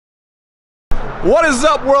What is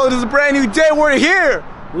up, world? It is a brand new day. We're here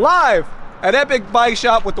live at Epic Bike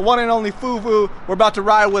Shop with the one and only Fufu. We're about to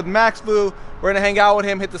ride with Max Fu. We're gonna hang out with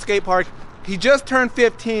him, hit the skate park. He just turned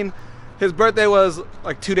 15. His birthday was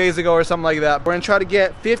like 2 days ago or something like that. We're gonna try to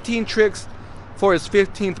get 15 tricks for his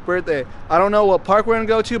 15th birthday. I don't know what park we're gonna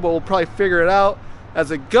go to, but we'll probably figure it out as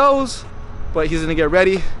it goes. But he's gonna get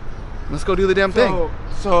ready. Let's go do the damn thing.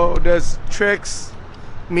 So does tricks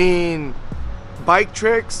mean bike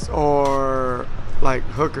tricks or like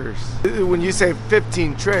hookers? When you say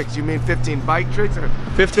 15 tricks, you mean 15 bike tricks or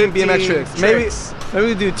 15 BMX tricks? Maybe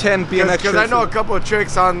we do 10 BMX tricks. Because I know a couple of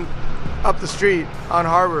tricks on up the street on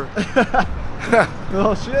Harbor.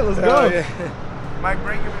 Oh shit, let's go. Yeah. Might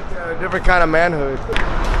bring him into a different kind of manhood.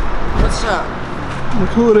 What's up? Look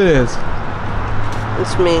who it is.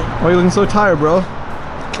 It's me. Why are you looking so tired, bro?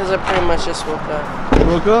 Because I pretty much just woke up. You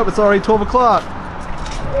woke up? It's already 12 o'clock.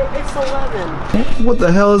 It's 11. What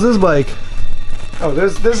the hell is this bike? Oh,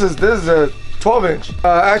 this is a 12-inch.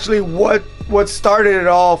 Actually, what started it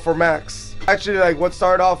all for Max? Actually, like what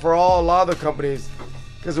started off for a lot of the companies,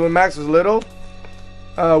 because when Max was little,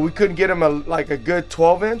 we couldn't get him a good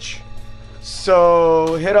 12-inch.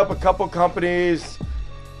 So hit up a couple companies.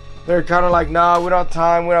 They're kind of like, nah, we don't have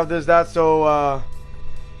time, we don't have this, that. So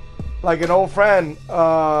like an old friend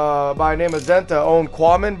by the name of Zenta owned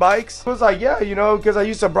Quaman bikes. He was like, yeah, you know, because I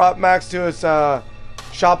used to brought Max to his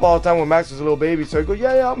shop all the time when Max was a little baby. So he goes,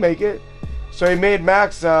 yeah, I'll make it. So he made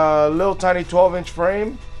Max a little tiny 12-inch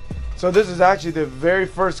frame. So this is actually the very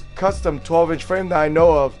first custom 12-inch frame that I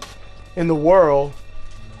know of in the world.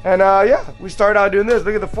 And yeah, we started out doing this.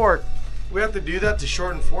 Look at the fork. We have to do that to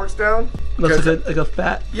shorten forks down. Looks like a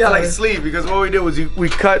fat. Yeah, like a sleeve. Because what we did was we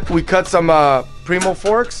cut some Primo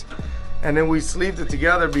forks, and then we sleeved it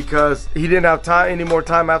together because he didn't have any more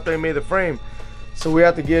time after he made the frame. So we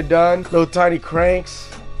had to get it done. Little tiny cranks.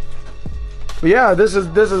 But yeah, this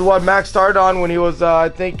is what Max started on when he was I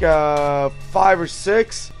think 5 or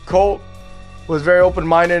 6. Colt was very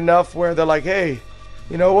open-minded enough where they're like, hey,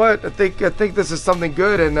 you know what? I think this is something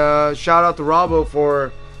good. And shout out to Robbo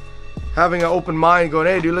for having an open mind, going,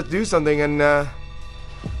 hey dude, let's do something. And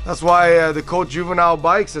that's why the Colt Juvenile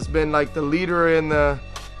Bikes has been like the leader in the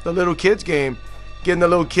little kids game, getting the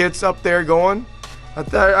little kids up there going.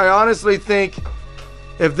 I honestly think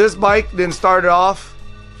if this bike didn't start it off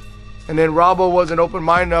and then Robbo wasn't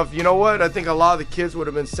open-minded enough, you know what? I think a lot of the kids would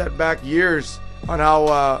have been set back years on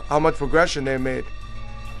how much progression they made.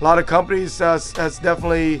 A lot of companies has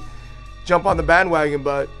definitely jumped on the bandwagon,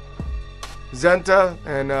 but Zenta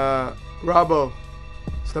and Robbo,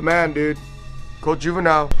 it's the man, dude. Colt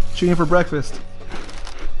Juvenile. Cheating for breakfast.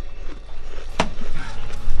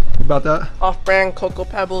 About that? Off-brand Cocoa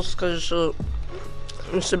Pebbles, because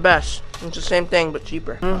it's the best. It's the same thing, but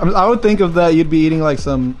cheaper. I would think of that you'd be eating like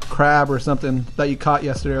some crab or something that you caught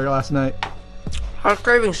yesterday or last night. I was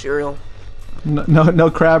craving cereal.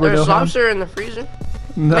 No crab or no There's lobster in the freezer.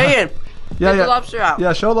 No. Megan, get the lobster out.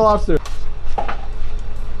 Yeah, show the lobster.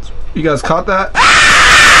 You guys caught that?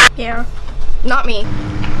 Yeah, not me.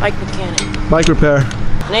 Bike mechanic. Bike repair.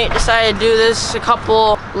 Nate decided to do this a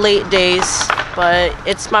couple late days, but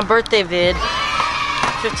it's my birthday vid.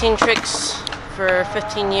 15 tricks for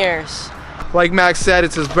 15 years. Like Max said,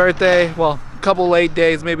 it's his birthday. Well, a couple late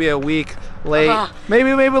days, maybe a week late.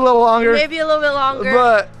 Maybe a little longer. Maybe a little bit longer.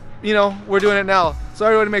 But, you know, we're doing it now. So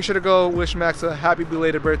everybody make sure to go wish Max a happy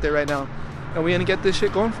belated birthday right now. And we're gonna get this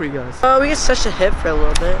shit going for you guys. We get touch the hip for a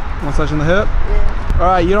little bit. Want to touch on the hip? Yeah. All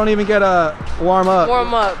right, you don't even get a warm up.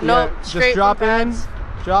 Warm up, nope. Yeah, Straight just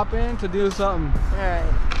drop in to do something. All right.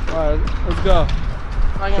 All right, let's go.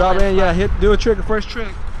 Drop in, yeah, do a trick, the first trick.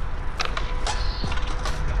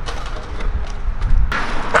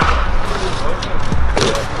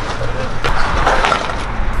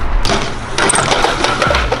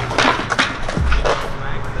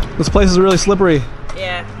 This place is really slippery.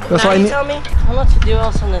 Yeah. That's now why you tell me what to do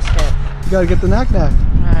else on this hip. You gotta get the knack. Alright.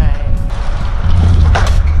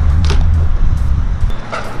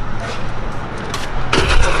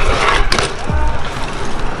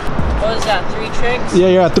 What is that, 3 tricks? Yeah,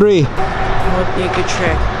 you're at 3. Would be a good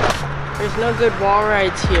trick. There's no good wall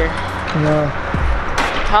rides here. No.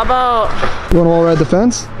 How about... You wanna wall ride the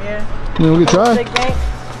fence? Yeah. I mean, we could try. Big bank?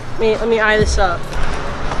 Let me eye this up.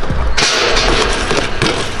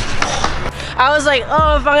 I was like,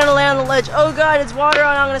 oh, if I'm gonna land on the ledge, oh god, it's water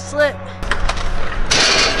on, I'm gonna slip.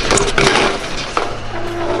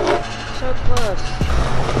 So close.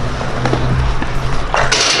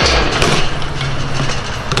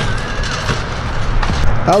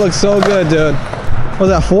 That looks so good, dude. Was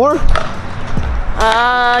that 4?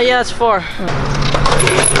 Yeah, it's 4.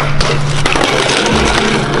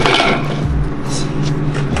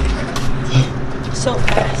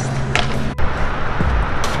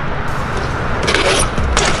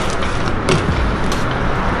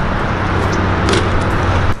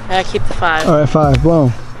 5. All right, 5.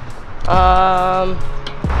 Boom.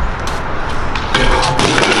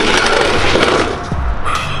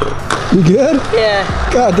 You good? Yeah.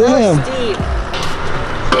 God damn. That was steep.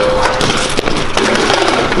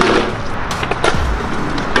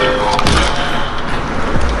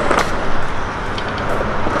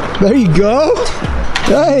 There you go.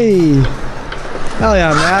 Hey. Hell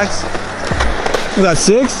yeah, Max. Was that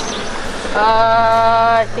 6?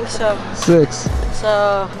 I think so. 6.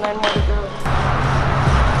 So 9 more to go.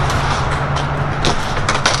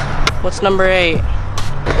 What's number 8?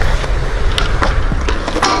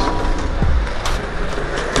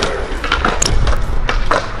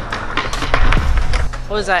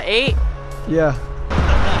 What was that, 8? Yeah.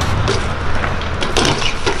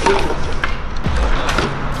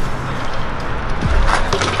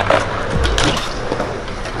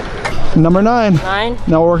 Number 9. 9?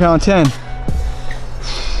 Now we're working on 10.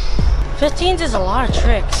 15s is a lot of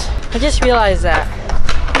tricks. I just realized that.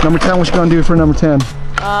 Number 10, what you gonna do for number 10?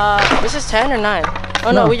 This is 10 or 9?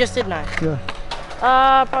 Oh no, we just did 9. Yeah.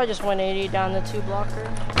 Probably just 180 down the 2 blocker.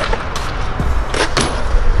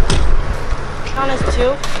 Count as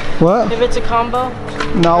 2? What? If it's a combo?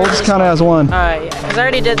 No, we'll just count it as 1. Alright, yeah, because I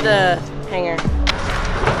already did the hanger.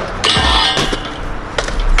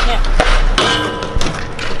 Yeah.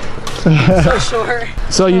 So short.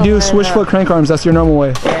 So you do switch foot crank arms, that's your normal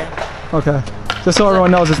way? Yeah. Okay. Just so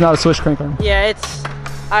everyone knows it's not a switch crank arm. Yeah,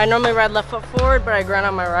 I normally ride left foot forward, but I grind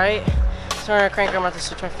on my right. So when I crank arm, I have to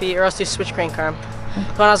switch my feet, or else do switch crank arm.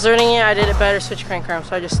 When I was learning it, I did it better switch crank arm,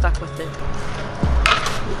 so I just stuck with it.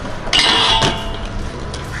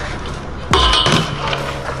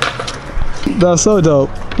 That was so dope.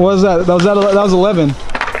 What was that? That was 11. Yeah,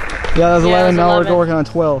 that was 11. Now 11. we're working on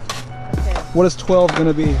 12. Okay. What is 12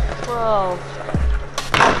 gonna be? 12.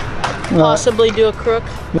 Possibly do a crook.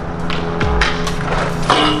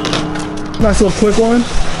 Nice little quick one.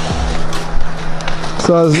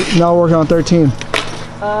 So now we're working on 13.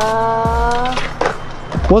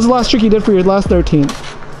 What was the last trick you did for your last 13?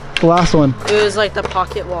 The last one. It was like the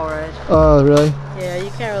pocket wall ride. Oh, really? Yeah, you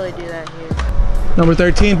can't really do that here. Number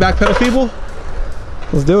 13, back pedal feeble.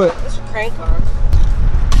 Let's do it. It's a crank arm.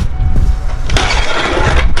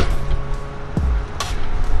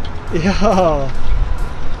 Yo.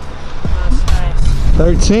 That's nice.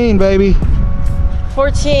 13, baby.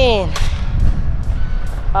 14.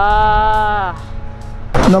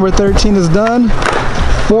 Number 13 is done.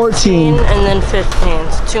 14. And then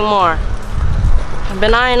 15. So 2 more. I've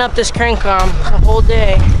been eyeing up this crank arm the whole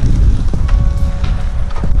day.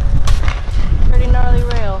 Pretty gnarly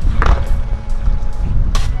rail.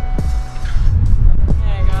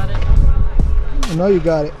 Yeah, I got it. I know you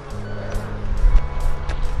got it.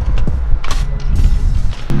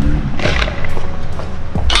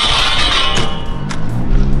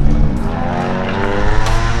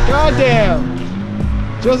 God damn.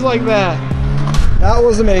 Just like that. That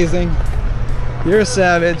was amazing. You're a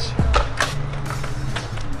savage.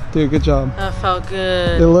 Dude, good job. That felt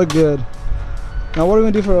good. It looked good. Now what are we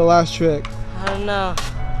gonna do for the last trick? I don't know.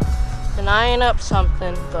 Been eyeing up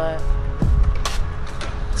something, but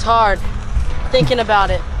it's hard thinking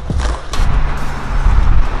about it.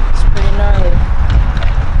 It's pretty gnarly.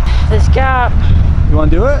 This gap. You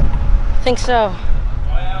wanna do it? I think so.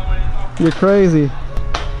 You're crazy.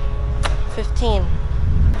 15.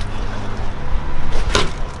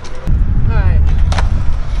 Alright.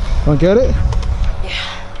 Wanna get it?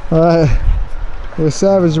 Yeah. Alright. You're a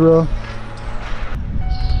savage, bro.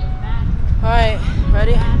 Alright,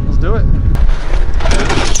 ready? Let's do it.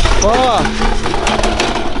 Oh.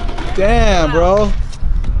 Damn, bro.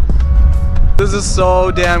 This is so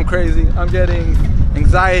damn crazy. I'm getting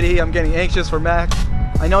anxiety. I'm getting anxious for Max.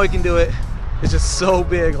 I know he can do it. It's just so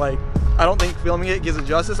big. Like, I don't think filming it gives it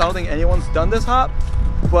justice. I don't think anyone's done this hop,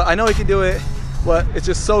 but I know he can do it. But it's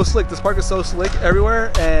just so slick. This park is so slick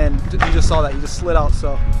everywhere, and you just saw that. You just slid out.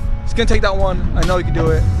 So he's gonna take that one. I know he can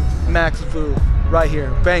do it. Max Vu, right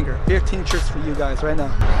here, banger. 15 tricks for you guys right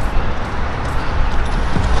now.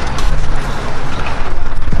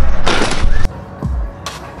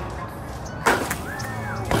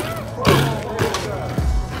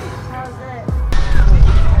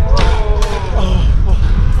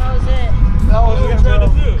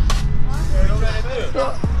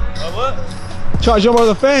 Try to jump over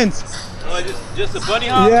the fence. Oh, just a bunny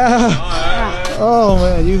hop? Yeah. Oh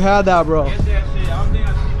man, you had that, bro.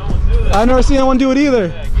 I've never seen anyone do it either.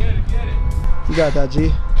 Yeah, get it. You got that,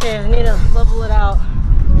 G. Okay, I need to level it out.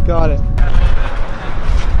 You got it.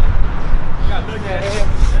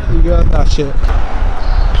 You got that shit.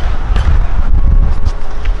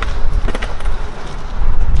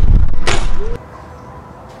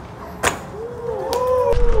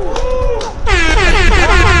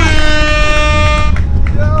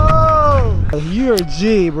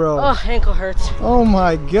 G, bro. Oh, ankle hurts. Oh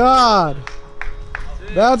my God.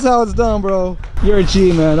 That's how it's done, bro. You're a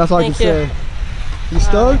G, man. That's all I can say. You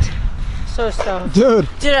stoked? So stoked. Dude.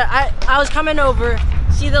 Dude, I was coming over,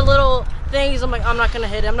 see the little things. I'm like, I'm not gonna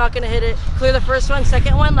hit it. I'm not gonna hit it. Clear the first one,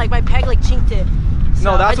 second one, like my peg like chinked it.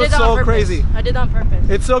 So No, that's what's so crazy. I did that on purpose.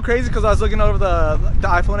 It's so crazy because I was looking over the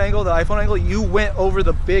iPhone angle. The iPhone angle, you went over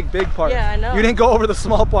the big part. Yeah, I know. You didn't go over the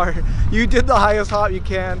small part. You did the highest hop you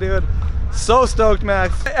can, dude. So stoked,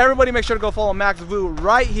 Max. Everybody make sure to go follow Max Vu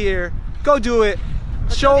right here. Go do it.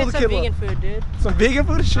 Let's Show go the get kid some vegan love. food, dude. Some vegan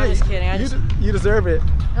food? Shit. I'm just kidding. You deserve it.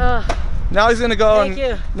 Now he's gonna go. Thank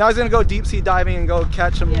you. Now he's gonna go deep sea diving and go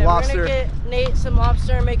catch some lobster. We're gonna get Nate some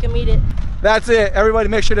lobster and make him eat it. That's it. Everybody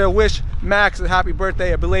make sure to wish Max a happy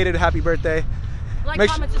birthday, a belated happy birthday. Like,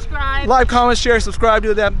 comment, subscribe. Like, comment, share, subscribe,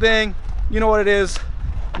 do that thing. You know what it is.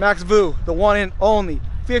 Max Vu, the one and only,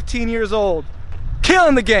 15 years old,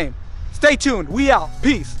 killing the game. Stay tuned. We out.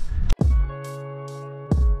 Peace.